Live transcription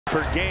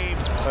per game,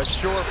 a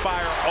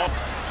surefire.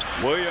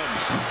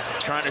 Williams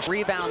trying to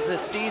rebounds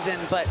this season,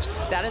 but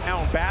that is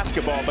down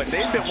basketball, but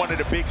they've been one of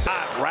the big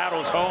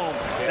rattles home.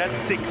 That's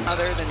 6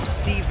 other than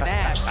Steve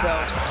Nash,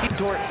 so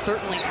Dort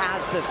certainly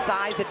has the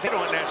size advantage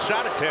on that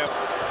shot attempt.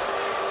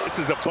 This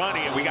is a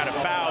bunny, and we got a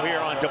foul here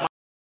on DeMar.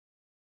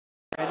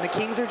 And the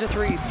Kings are just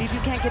 3. See if you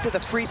can't get to the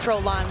free throw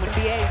line with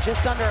BA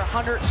just under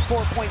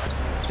 104 points.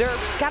 They've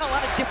got a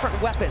lot of different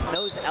weapons.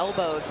 Those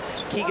elbows,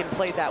 Keegan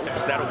played that.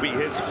 That'll be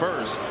his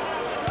first.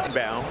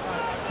 Inbound.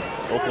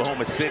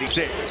 Oklahoma City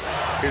 6.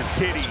 Here's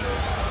Kitty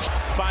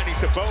finding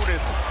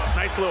Sabonis.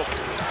 Nice little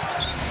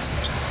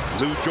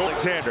Lou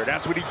Alexander.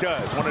 That's what he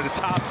does. One of the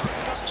tops.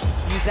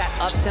 Use that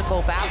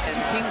up-tempo basket.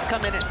 Kings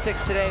come in at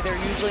 6 today.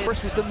 They're usually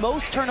versus the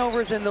most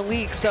turnovers in the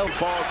league. So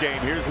ball game.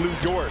 Here's Lou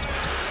Dort.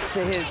 To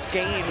his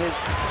game,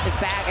 his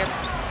bag.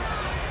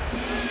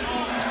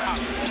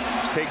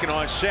 Taking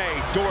on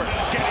Shea.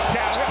 Dort's getting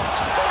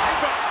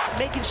downhill.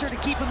 Making sure to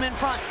keep him in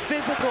front.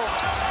 Physical.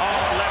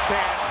 Oh, left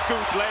hand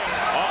scoop lane.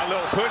 Oh, a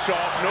little push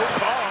off. No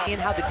call. And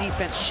how the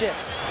defense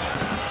shifts.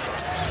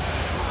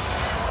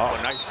 Oh,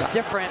 nice stop.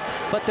 Different,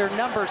 but their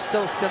numbers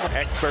so similar.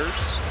 Expert.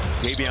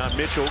 Davion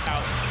Mitchell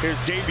out. Here's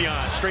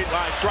Davion. Straight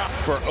line drop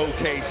for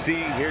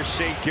OKC. Here's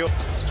Shea Gill.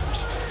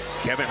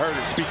 Kevin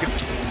Herter speaking.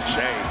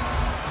 Shea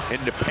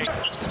in the paint.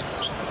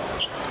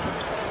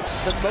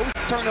 The most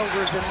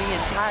turnovers in the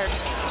entire.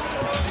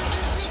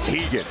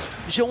 Keegan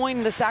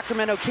joined the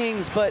Sacramento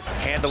Kings, but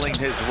handling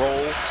his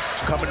role,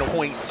 coming to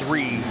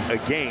 .3 a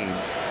game.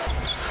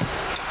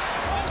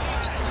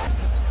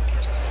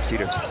 See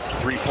the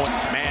three-point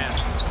man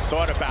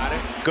thought about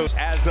it. Goes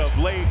as of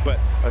late, but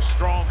a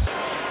strong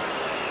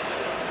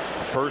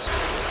first.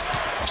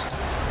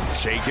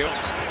 Shea Gill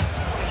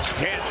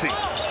dancing.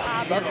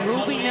 Of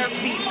moving their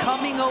feet,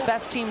 coming over.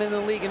 Best team in the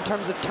league in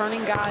terms of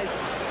turning guys.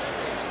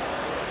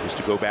 Used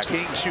to go back.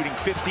 Kings shooting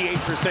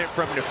 58%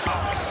 from the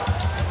Fox.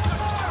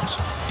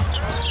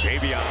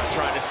 Davion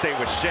trying to stay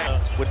with Shea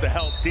with the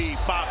help. D.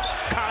 Fox.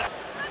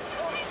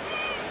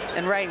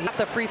 And right, he's at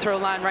the free throw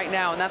line right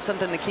now, and that's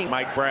something the King.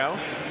 Mike Brown,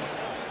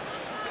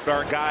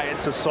 our guy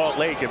into Salt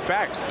Lake. In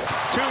fact,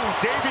 2.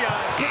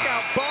 Davion kick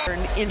out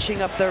ball.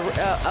 Inching up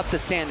the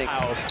standing.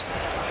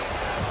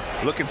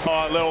 Looking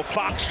for a little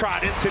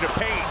foxtrot into the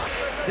paint.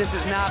 This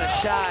is not a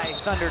shy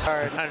Thunder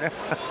guard.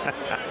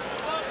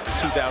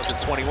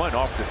 2021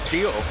 off the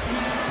steal.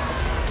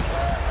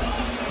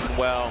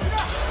 Well,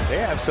 they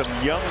have some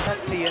young.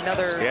 Let's see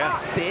another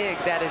big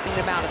that is in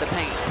them out of the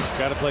paint. Just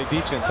got to play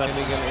defense.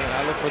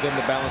 I look for them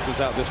to balance this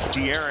out.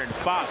 De'Aaron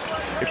Fox.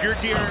 If you're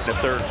De'Aaron in the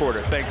third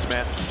quarter, thanks,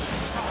 man.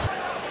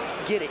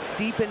 Get it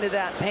deep into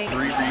that paint.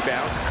 3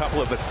 rebounds, a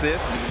couple of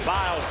assists.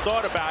 Lyles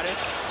thought about it,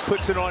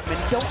 puts it on.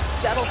 And don't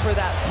settle for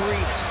that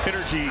 3.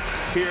 Energy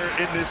here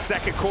in this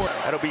second quarter.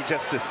 That'll be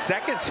just the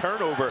second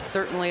turnover.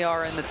 Certainly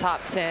are in the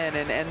top 10,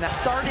 and that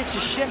started to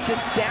shift.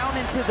 It's down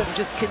into them,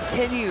 just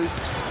continues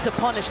to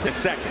punish the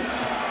second.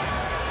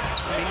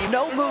 I mean,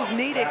 no move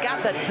needed.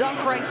 Got the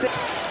dunk right there.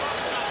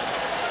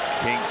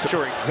 Kings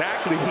sure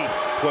exactly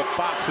what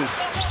Fox is.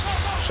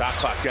 Shot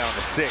clock down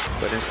to 6,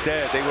 but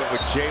instead they went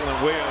with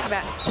Jalen Williams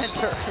at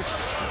center.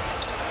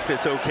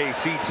 This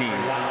OKC team.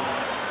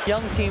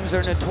 Young teams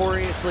are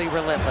notoriously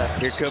relentless.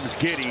 Here comes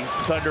Giddey,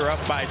 Thunder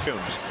up by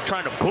Sims,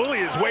 trying to bully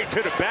his way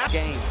to the back.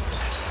 Game.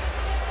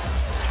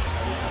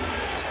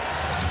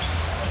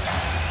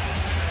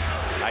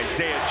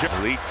 Isaiah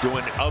Jolie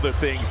doing other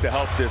things to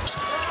help this.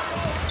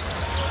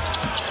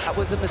 That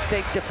was a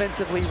mistake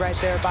defensively right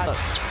there by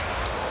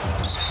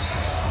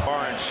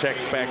Barnes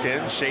checks back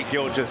in. Shea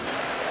Gill just.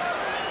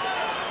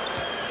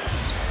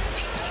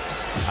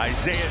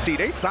 Isaiah,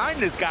 they signed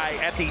this guy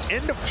at the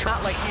end of.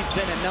 Not like he's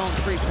been a known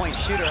three-point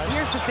shooter.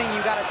 Here's the thing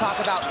you got to talk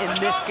about in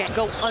this game.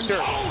 Go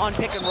under on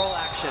pick and roll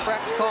action.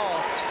 Correct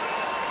call.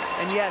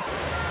 And yes,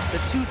 the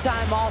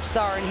 2-time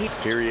All-Star, and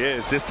here he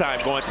is. This time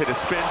going to the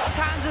spins.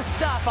 Kinds of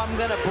stuff I'm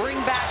gonna bring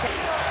back.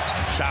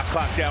 Shot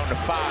clock down to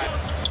 5.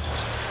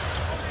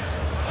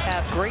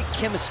 Have great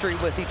chemistry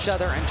with each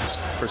other. And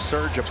for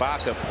Serge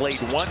Ibaka, played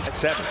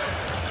 1-7.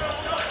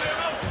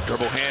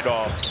 Dribble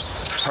handoff.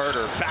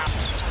 Herter foul.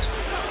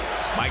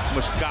 Mike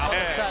Muscala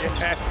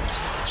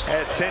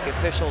at 10.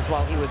 Officials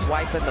while he was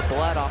wiping the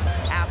blood off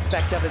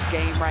aspect of his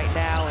game right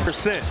now. And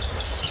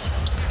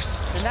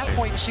that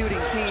point shooting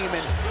team,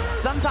 and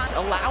sometimes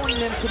allowing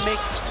them to make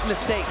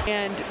mistakes.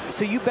 And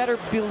so you better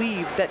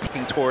believe that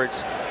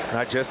towards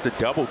not just a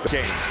double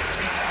game.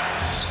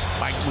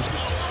 Mike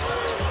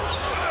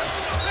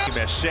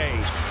Shea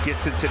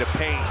gets into the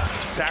paint.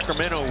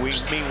 Sacramento,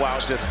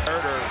 meanwhile, just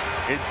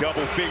Herter in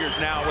double figures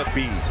now with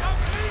B.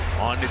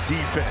 On the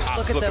defense.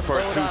 Look at looking for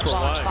a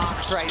 2-for-1.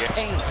 Fox right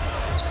paint.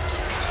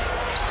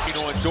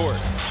 On Dort.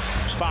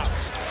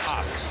 Fox.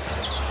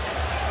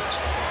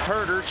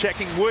 Herter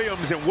checking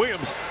Williams, and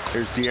Williams.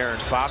 Here's De'Aaron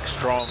Fox,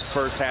 strong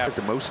first half.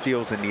 The most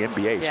steals in the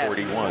NBA, yes,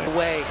 41.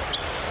 Away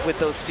with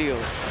those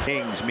steals.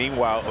 Kings,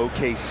 meanwhile,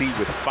 OKC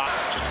with 5.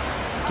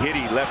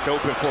 Giddey left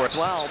open for it.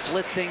 Well,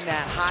 blitzing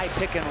that high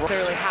pick and roll.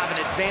 Necessarily have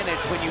an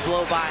advantage when you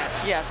blow by it.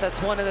 Yes,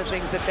 that's one of the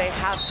things that they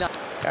have done.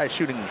 Guy's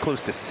shooting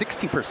close to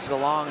 60%.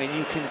 Along, and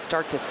you can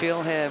start to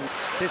feel him.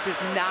 This is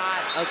not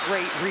a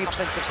great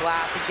offensive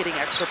glass and getting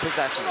extra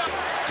possessions.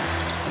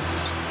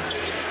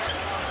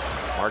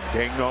 Mark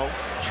Dango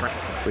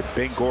with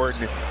Ben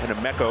Gordon and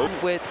Emeko.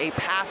 With a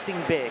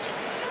passing big.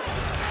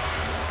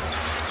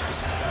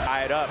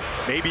 Tie it up,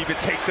 maybe even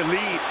take the lead.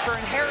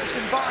 And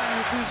Harrison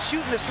Barnes, who's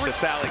shooting the three.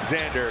 This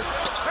Alexander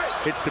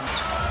hits the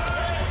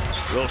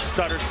little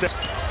stutter step.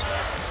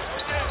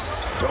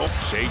 Dope.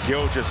 Shai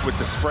Gilgeous with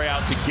the spray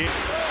out to get.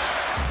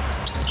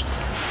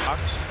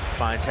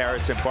 Finds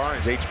Harrison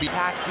Barnes. HB.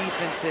 Attack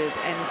defenses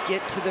and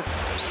get to the.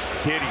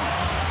 Kitty,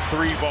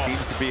 3 ball.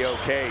 Seems to be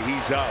okay.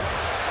 He's up.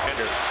 And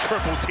they're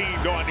triple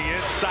teamed on the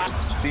inside.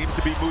 Seems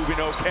to be moving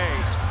okay.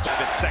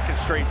 The second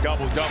straight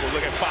double-double.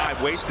 Look at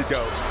 5 wasted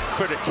though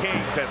for the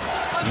Kings as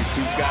these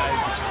 2 guys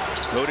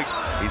go to.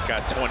 He's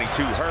got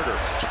 22. Herter.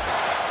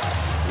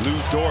 Lou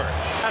Dort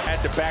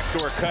at the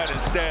backdoor cut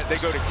instead. They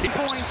go to King.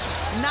 Points,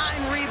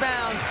 9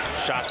 rebounds.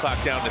 Shot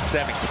clock down to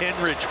 7.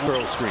 Kenrich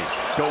curl screen.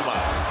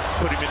 Domas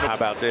put him in. How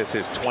about this?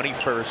 His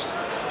 21st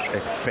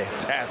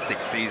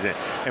fantastic season.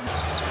 And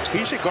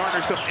he should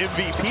garner some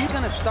MVP. He's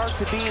going to start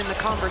to be in the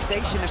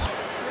conversation.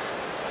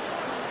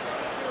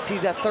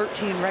 He's at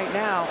 13 right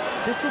now.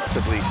 This is.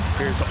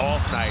 Here's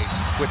off night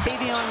with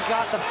Davion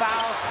got the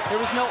foul. There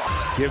was no.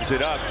 Gives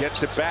it up,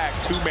 gets it back.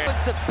 2-man.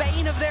 It's the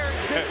bane of their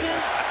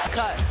existence.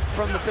 Cut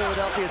from the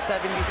Philadelphia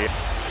 76.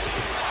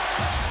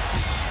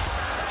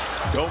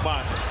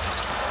 Domas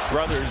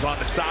brothers on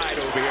the side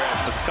over here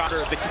as the scotter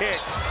of the kick.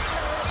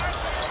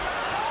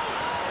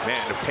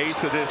 Man, the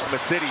pace of this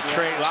City,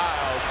 Trey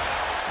Lyles.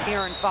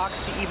 Aaron Fox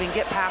to even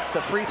get past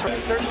the free throw.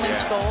 Certainly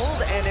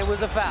sold, and it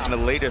was a foul. In the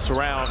latest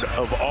round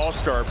of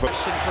All-Star.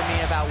 Question for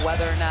me about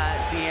whether or not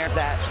De'Aaron.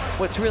 That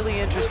what's really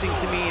interesting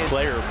to me is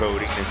player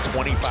voting and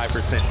 25%.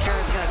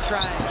 Aaron's going to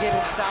try and get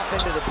himself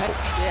into the paint.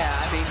 Yeah,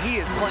 I mean,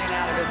 he is playing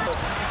out of his.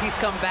 He's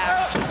come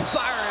back, just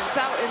firing. It's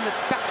out in the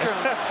spectrum,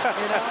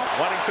 you know.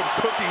 Wanting some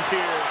cookies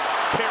here.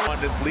 On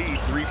this lead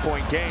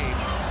 3-point game.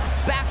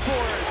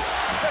 Backboard.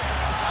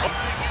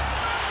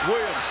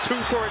 Williams,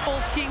 2-court.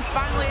 Kings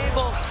finally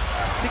able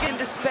to get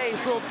into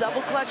space. Little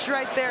double clutch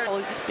right there.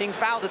 Being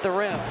fouled at the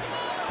rim.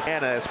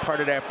 Anna as part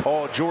of that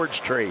Paul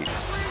George trade.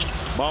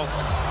 Monk.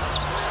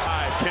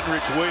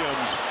 Kenrich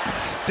Williams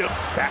still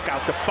back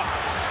out to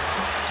Fox.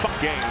 Fox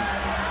game.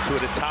 2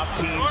 of the top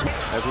teams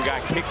as we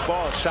got kick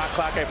ball. Shot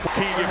clock at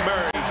Keegan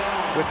Murray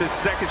with his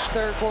second.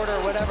 Third quarter,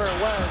 whatever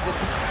it was.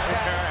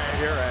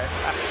 You're right.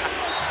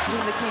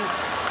 The Kings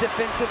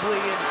defensively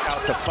and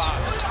out to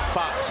Fox.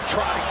 Fox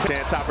trying to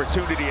dance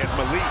opportunity as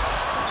Malik.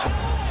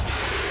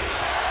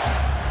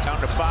 Down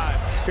to 5.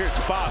 Here's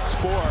Fox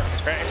 4.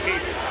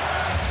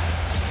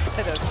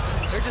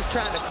 They're just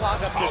trying to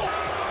clog up this.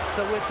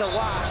 So it's a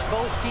wash.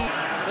 Both teams.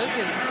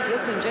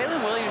 Listen,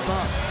 Jalen Williams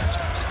on.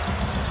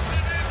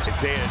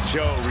 Isaiah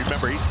Joe,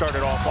 remember he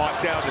started off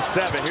down to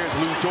 7. Here's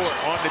Lou Dort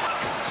on the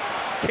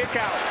kick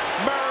out.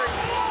 Murray.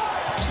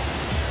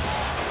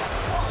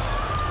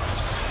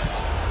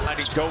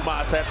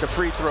 Domas at the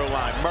free throw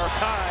line.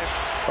 Time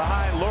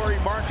behind Lauri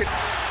Markkanen.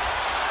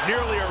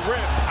 Nearly a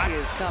rip. He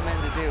is coming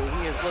to do.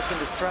 He is looking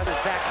to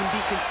strutters that can be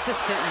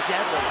consistent and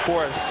deadly.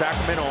 For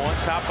Sacramento on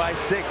top by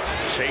 6.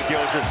 Shai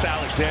Gilgeous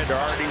Alexander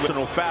already with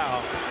no foul.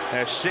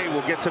 As Shai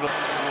will get to the.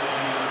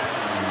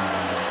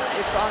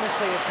 It's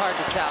honestly, it's hard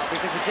to tell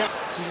because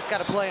you just got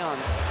to play on.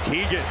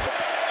 Keegan,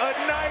 a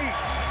night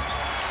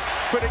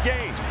for the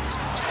game.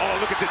 Oh,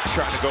 look at this,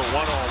 trying to go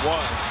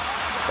one-on-one.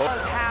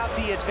 Does have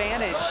the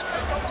advantage.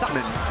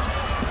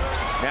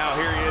 Now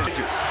here he is.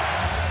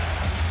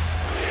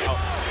 Oh,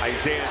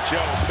 Isaiah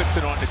Joe puts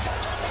it on the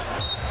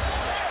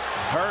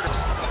hurt him,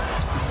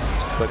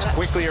 but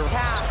quickly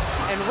tap.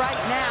 And right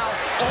now,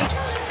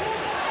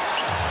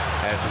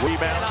 as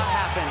rebound cannot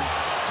happen.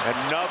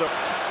 Another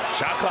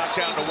shot clock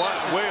down to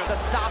 1. Williams. The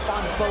stop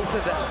on both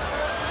of them.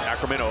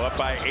 Sacramento up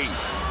by 8.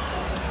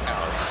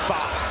 Now it's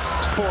Fox.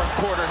 4th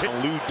quarter hit.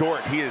 Lou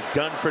Dort, he is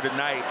done for the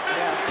night.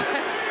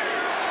 Yeah,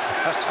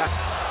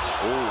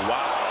 Oh,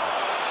 wow.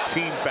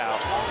 Team foul.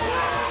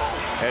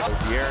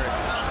 De'Aaron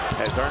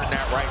has earned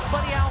that right.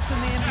 Nobody else in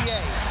the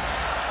NBA.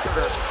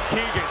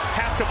 Keegan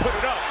has to put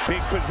it up. Big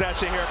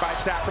possession here by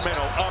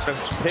Sacramento. Up the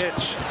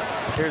pitch.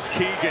 Here's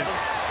Keegan.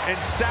 And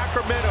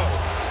Sacramento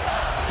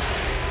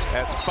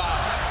as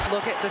Fox.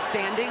 Look at the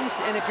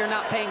standings, and if you're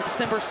not paying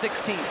December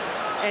 16th.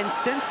 And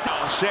since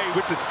Shai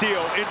with the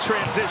steal in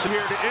transition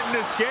here to end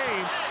this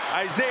game.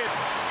 Isaiah.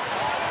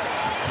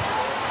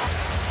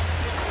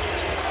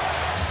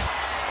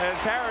 As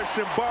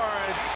Harrison Barnes